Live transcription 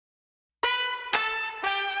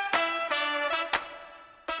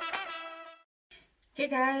Hey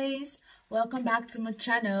guys, welcome back to my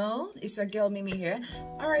channel. It's your girl Mimi here.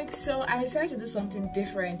 Alright, so I decided to do something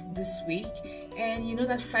different this week, and you know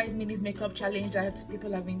that 5 minutes makeup challenge that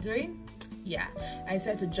people have been doing? Yeah, I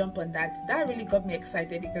decided to jump on that. That really got me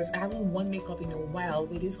excited because I haven't worn makeup in a while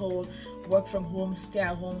with this whole work from home, stay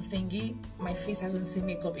at home thingy. My face hasn't seen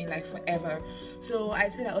makeup in like forever. So I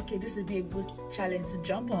said that okay, this would be a good challenge to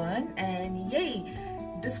jump on, and yay!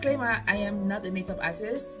 Disclaimer, I am not a makeup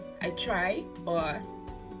artist. I try, but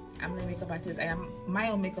I'm not a makeup artist. I am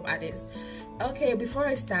my own makeup artist. Okay, before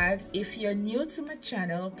I start, if you're new to my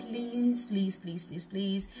channel, please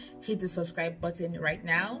hit the subscribe button right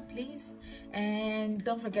now, please. And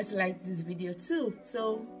don't forget to like this video too.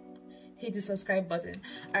 So hit the subscribe button.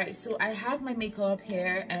 Alright, so I have my makeup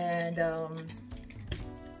here, and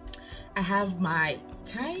I have my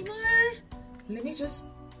timer. Let me just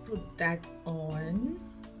put that on,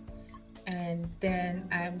 and then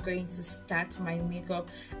I'm going to start my makeup.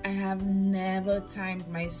 I have never timed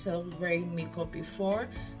myself wearing makeup before,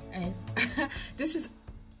 and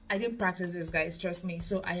I didn't practice this, guys, trust me.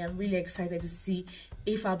 So I am really excited to see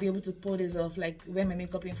if I'll be able to pull this off, like wear my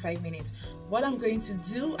makeup in 5 minutes. What I'm going to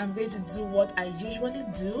do what I usually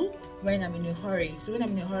do when I'm in a hurry. So when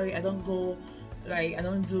I'm in a hurry, I don't go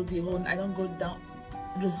through the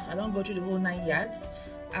whole 9 yards.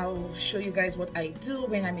 I'll show you guys what I do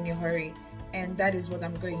when I'm in a hurry, and that is what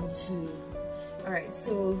I'm going to. Alright,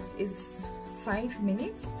 so it's 5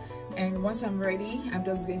 minutes, and once I'm ready, I'm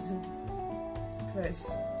just going to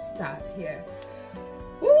press start here.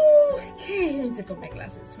 Woo! Okay, let me take off my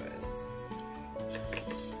glasses first.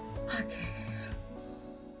 Okay.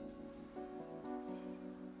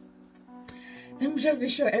 Let me just be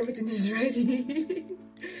sure everything is ready.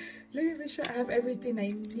 Let me be sure I have everything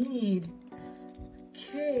I need.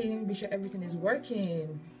 Okay, let me be sure everything is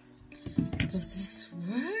working. Does this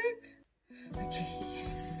work? Okay,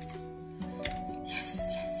 yes. Yes.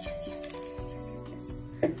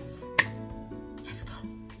 Let's go.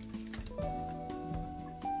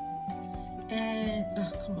 And,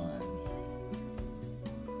 oh, come on.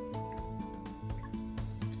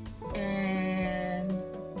 And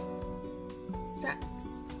start.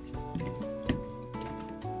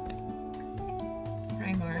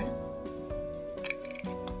 Primer.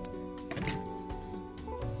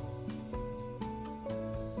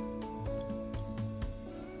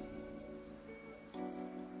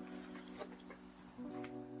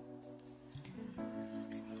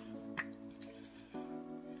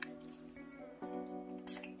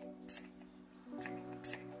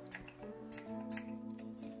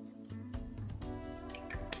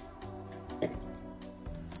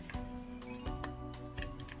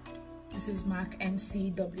 This is MAC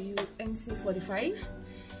NC45,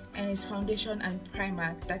 and it's foundation and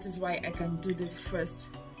primer. That is why I can do this first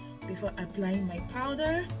before applying my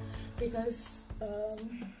powder, because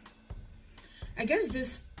I guess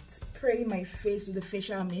this spraying my face with the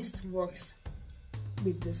facial mist works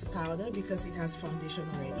with this powder because it has foundation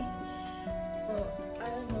already. But I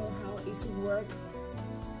don't know how it works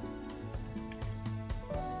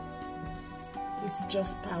with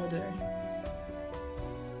just powder.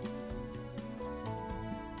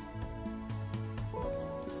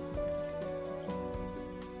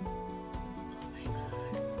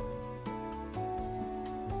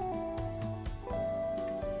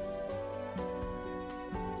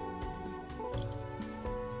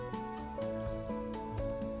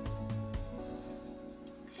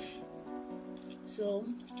 So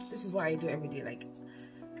this is what I do every day. Like,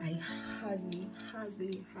 I hardly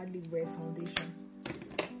wear foundation.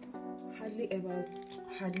 Hardly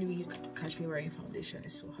will you catch me wearing foundation.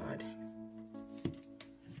 It's so hard.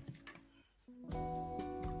 Oh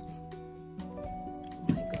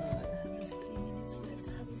my god, I have just 3 minutes left.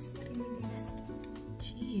 I have just 3 minutes.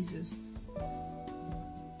 Jesus.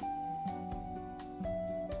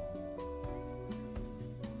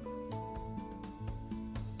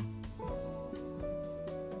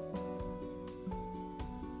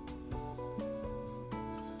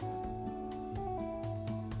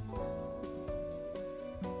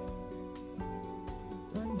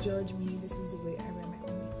 Judge me. This is the way I wear my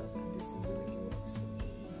own makeup, and this is the way it works for me.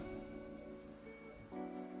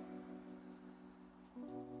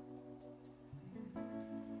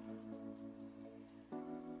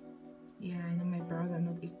 Yeah, I know my brows are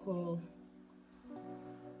not equal,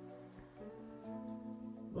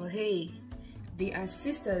 but hey, they are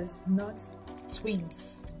sisters, not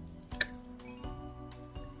twins.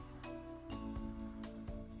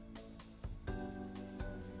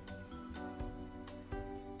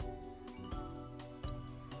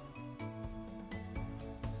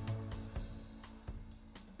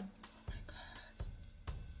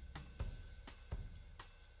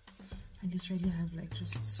 literally have like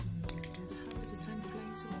just 2 minutes left. How is the time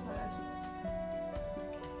flying so fast?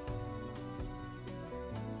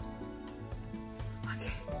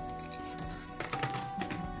 Okay.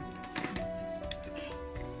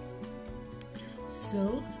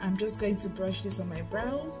 So I'm just going to brush this on my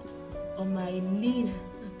brows, on my lid.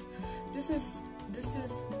 This is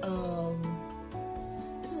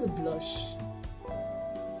a blush.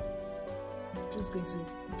 I'm just going to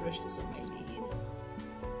brush this on my lid.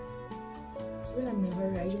 So when I'm in a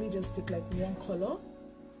hurry, I usually just take like one color,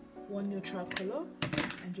 one neutral color,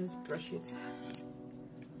 and just brush it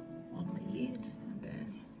on my lid, and then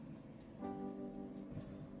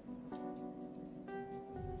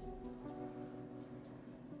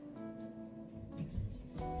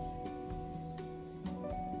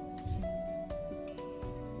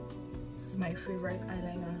this is my favorite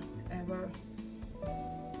eyeliner ever.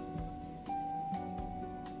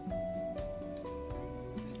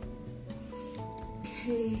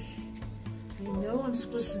 Okay, I know I'm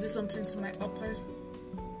supposed to do something to my upper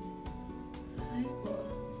eye, but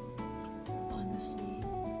honestly,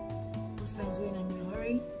 most times when I'm in a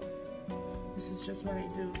hurry, this is just what I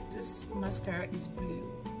do. This mascara is blue.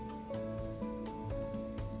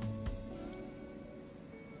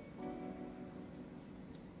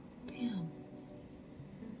 Damn.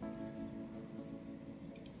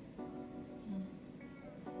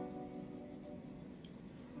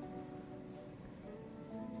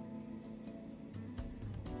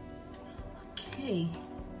 Okay,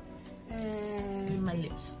 and my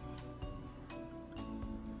lips.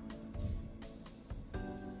 Oh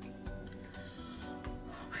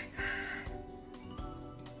my god.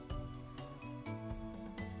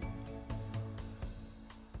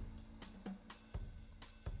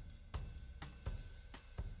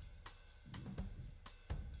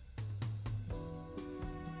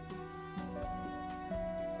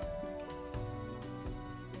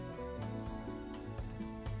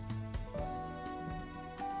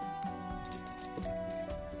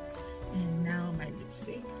 And now my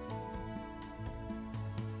lipstick.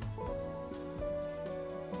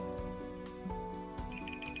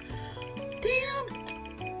 Damn!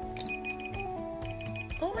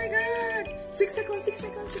 Oh my god! 6 seconds, 6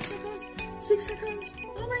 seconds, 6 seconds, 6 seconds!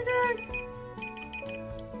 Oh my god!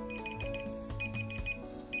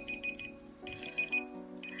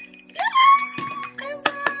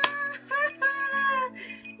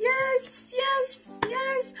 Yes, yes,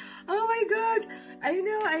 yes! Oh my god! I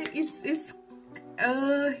know,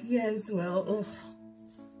 yes, well, oh,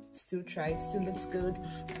 still try, still looks good,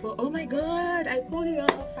 but oh my god, I pulled it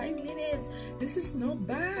off 5 minutes. This is not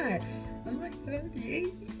bad. Oh my god,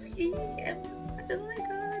 yeah. Oh my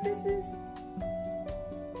god,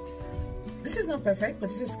 this is not perfect, but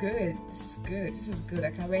this is good. This is good. This is good.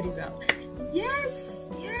 I can wear this out. Yes,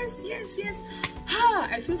 yes, yes, yes. Ah,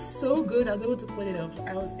 I feel so good. I was able to pull it off.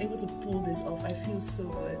 I was able to pull this off. I feel so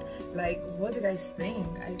good. Like, what did I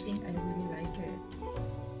think? I think I really like it.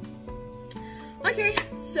 Okay,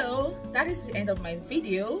 so that is the end of my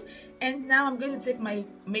video, and now I'm going to take my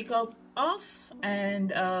makeup off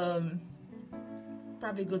and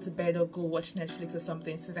probably go to bed or go watch Netflix or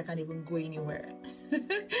something, since I can't even go anywhere.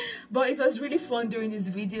 But it was really fun doing this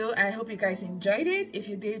video. I hope you guys enjoyed it. If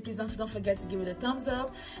you did, please don't forget to give it a thumbs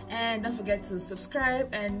up, and don't forget to subscribe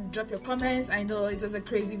and drop your comments. I know it was a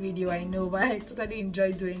crazy video, I know, but I totally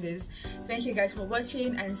enjoyed doing this. Thank you guys for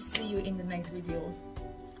watching, and see you in the next video.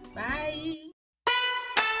 Bye.